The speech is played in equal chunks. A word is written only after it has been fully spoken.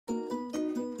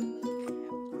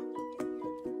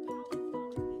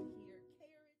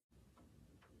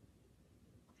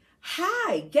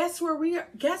right, guess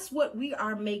what we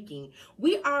are making?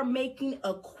 We are making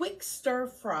a quick stir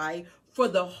fry for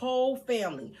the whole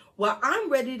family. Well, I'm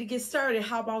ready to get started.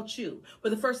 How about you?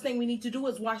 But the first thing we need to do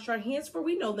is wash our hands, for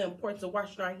we know the importance of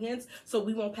washing our hands so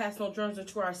we won't pass no germs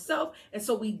into ourselves, and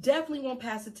so we definitely won't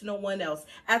pass it to no one else.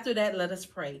 After that, let us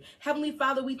pray. Heavenly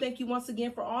Father, we thank you once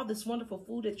again for all this wonderful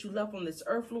food that you love on this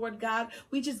earth, Lord God.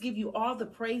 We just give you all the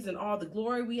praise and all the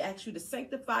glory. We ask you to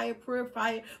sanctify it,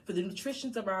 purify it for the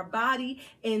nutrition of our body.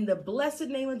 In the blessed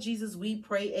name of Jesus, we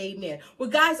pray, amen. Well,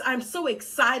 guys, I'm so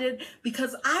excited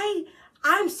because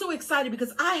I'm so excited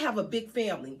because I have a big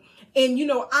family. And, you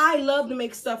know, I love to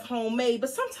make stuff homemade, but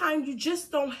sometimes you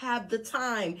just don't have the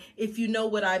time, if you know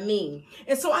what I mean.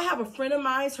 And so I have a friend of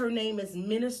mine. Her name is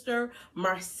Minister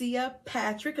Marcia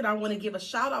Patrick, and I want to give a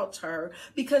shout out to her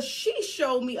because she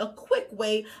showed me a quick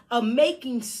way of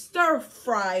making stir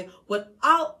fry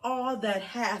without all that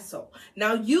hassle.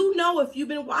 Now, you know, if you've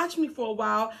been watching me for a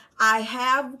while, I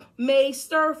have made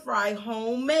stir fry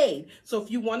homemade. So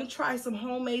if you want to try some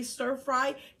homemade stir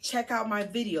fry, check out my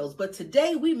videos. But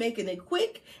today we making it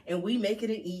quick and we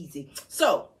making it easy.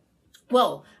 So,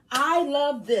 well, I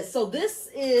love this. So this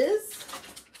is,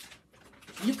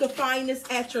 you can find this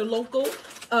at your local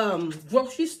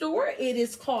grocery store. It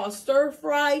is called Stir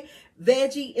Fry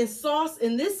Veggie and Sauce,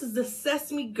 and this is the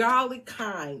sesame garlic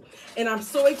kind, and I'm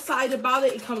so excited about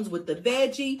it. It comes with the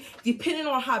veggie, depending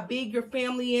on how big your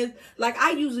family is. Like, I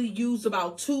usually use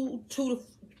about two to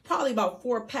probably about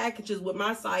 4 packages with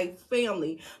my size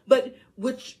family, but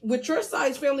with your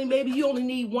size family, maybe you only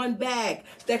need 1 bag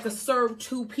that could serve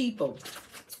 2 people.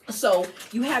 So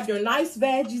you have your nice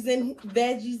veggies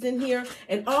in here,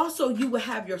 and also you will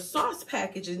have your sauce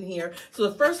package in here. So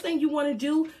the first thing you want to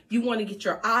do, you want to get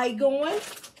your eye going,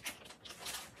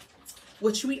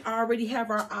 which we already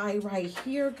have our eye right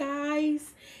here,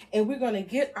 guys. And we're going to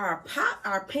get our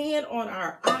pan on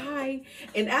our eye.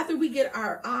 And after we get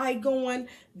our eye going,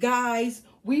 guys,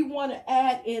 we want to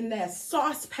add in that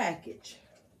sauce package.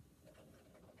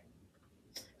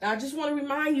 Now, I just want to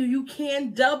remind you, you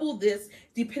can double this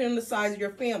depending on the size of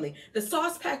your family. The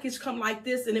sauce package come like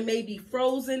this, and it may be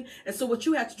frozen. And so what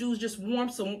you have to do is just warm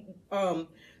some,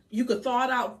 you could thaw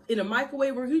it out in a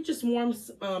microwave, or you just warm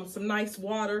some nice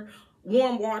water,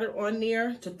 warm water on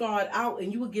there to thaw it out,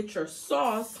 and you will get your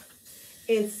sauce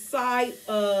inside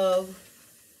of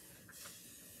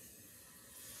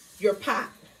your pot.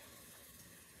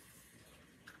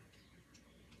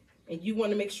 And you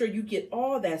want to make sure you get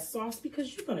all that sauce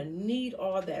because you're going to need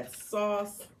all that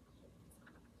sauce.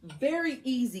 Very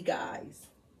easy, guys.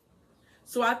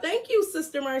 So I thank you,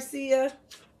 Sister Marcia,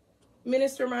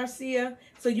 Minister Marcia.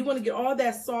 So you want to get all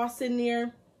that sauce in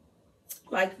there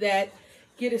like that.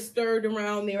 Get it stirred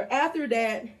around there. After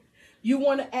that, you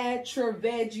want to add your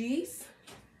veggies.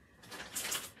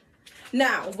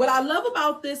 Now, what I love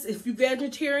about this, if you're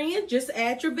vegetarian, just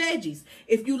add your veggies.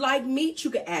 If you like meat,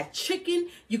 you can add chicken,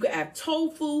 you can add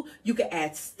tofu, you can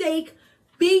add steak.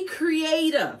 Be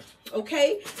creative,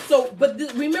 okay? So, but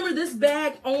remember, this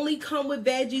bag only come with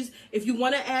veggies. If you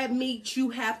want to add meat,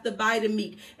 you have to buy the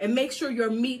meat. And make sure your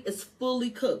meat is fully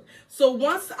cooked. So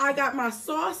once I got my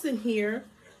sauce in here,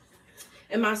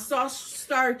 and my sauce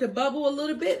started to bubble a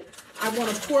little bit, I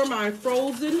want to pour my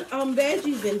frozen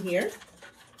veggies in here.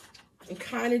 And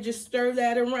kind of just stir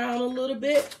that around a little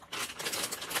bit.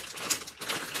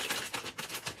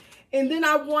 And then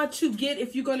I want to get,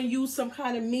 if you're going to use some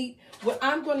kind of meat, what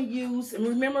I'm going to use, and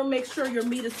remember, make sure your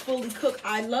meat is fully cooked.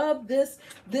 I love this.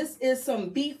 This is some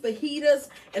beef fajitas,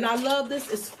 and I love this.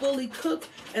 It's fully cooked,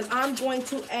 and I'm going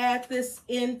to add this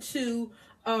into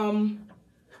my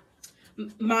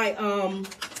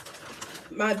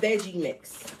veggie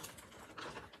mix,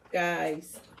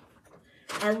 guys.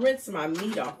 I rinse my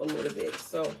meat off a little bit,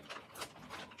 so,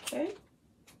 okay.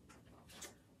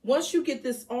 Once you get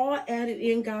this all added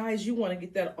in, guys, you want to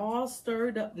get that all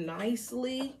stirred up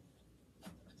nicely.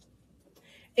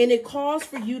 And it calls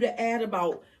for you to add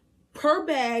about, per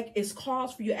bag, it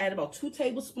calls for you to add about 2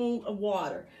 tablespoons of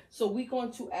water. So we're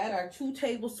going to add our 2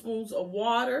 tablespoons of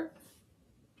water.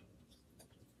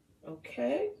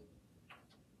 Okay.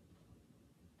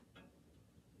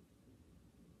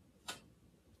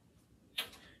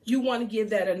 You want to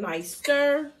give that a nice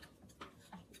stir.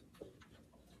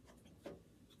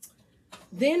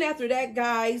 Then after that,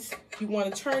 guys, you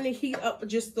want to turn the heat up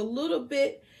just a little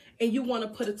bit, and you want to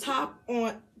put a top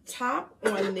on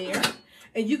there,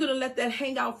 and you're going to let that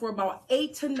hang out for about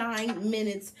 8 to 9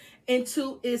 minutes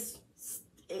until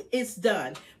it's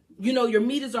done. You know, your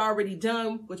meat is already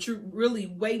done. What you're really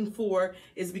waiting for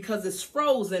is, because it's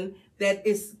frozen, that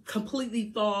it's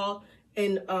completely thawed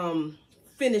and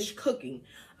finished cooking.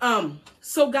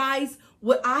 So guys,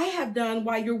 what I have done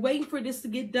while you're waiting for this to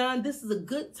get done, this is a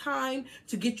good time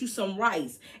to get you some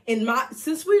rice. And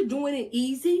since we're doing it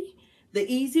easy, the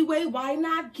easy way, why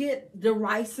not get the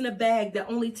rice in a bag that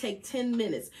only take 10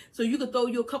 minutes? So you could throw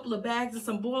you a couple of bags of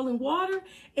some boiling water,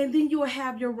 and then you'll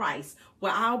have your rice.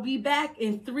 Well, I'll be back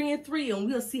in 3 and 3, and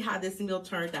we'll see how this meal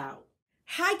turned out.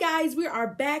 Hi guys, we are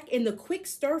back and the quick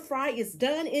stir fry is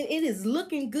done and it is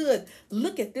looking good.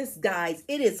 Look at this, guys.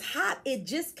 It is hot. It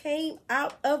just came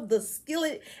out of the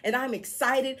skillet and I'm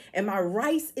excited, and my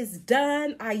rice is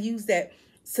done. I use that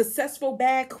Successful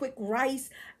Bag quick rice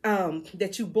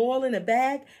that you boil in a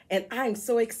bag, and I'm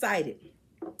so excited.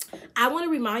 I want to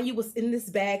remind you what's in this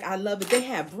bag. I love it. They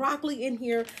have broccoli in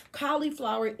here,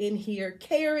 cauliflower in here,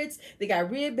 carrots. They got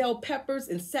red bell peppers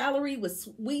and celery with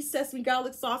sweet sesame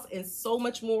garlic sauce and so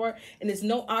much more. And there's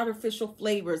no artificial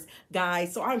flavors,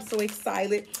 guys. So I'm so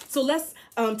excited. So let's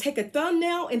take a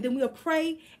thumbnail and then we'll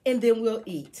pray and then we'll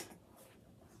eat.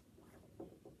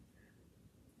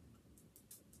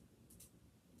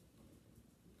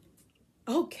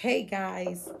 Okay,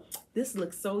 guys, this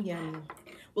looks so yummy.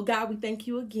 Well, God, we thank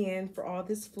you again for all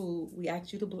this food. We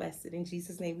ask you to bless it. In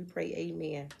Jesus' name we pray,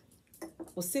 amen.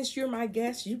 Well, since you're my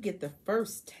guest, you get the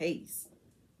first taste.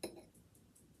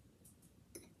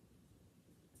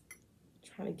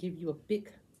 Trying to give you a big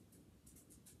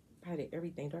bite of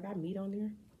everything. Do I got meat on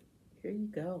there? Here you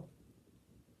go.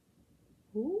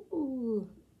 Ooh,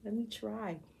 let me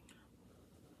try.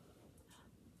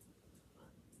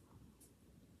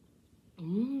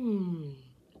 Mmm.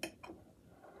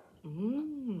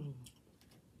 Mmm.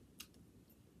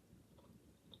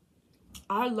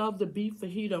 I love the beef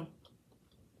fajita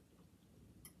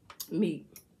meat.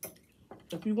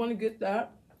 If you want to get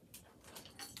that,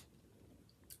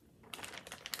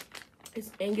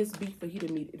 it's Angus beef fajita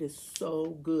meat. It is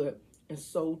so good and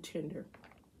so tender.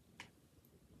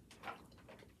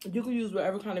 You can use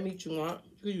whatever kind of meat you want.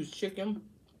 You can use chicken,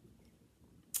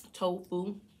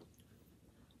 tofu.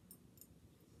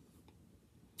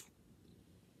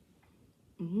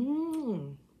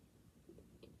 Mmm.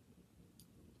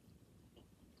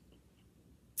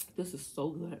 This is so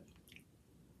good.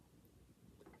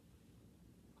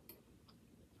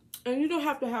 And you don't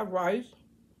have to have rice.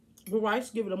 The rice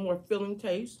give it a more filling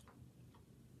taste.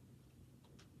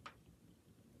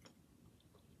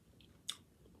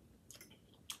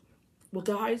 Well,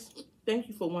 guys, thank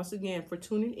you for once again for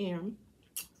tuning in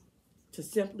to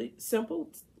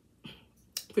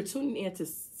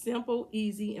Simple,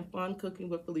 easy, and fun cooking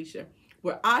with Felicia,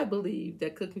 where I believe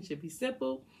that cooking should be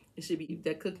simple. It should be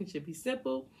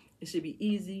simple. It should be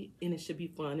easy, and it should be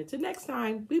fun. Until next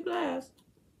time, be blessed.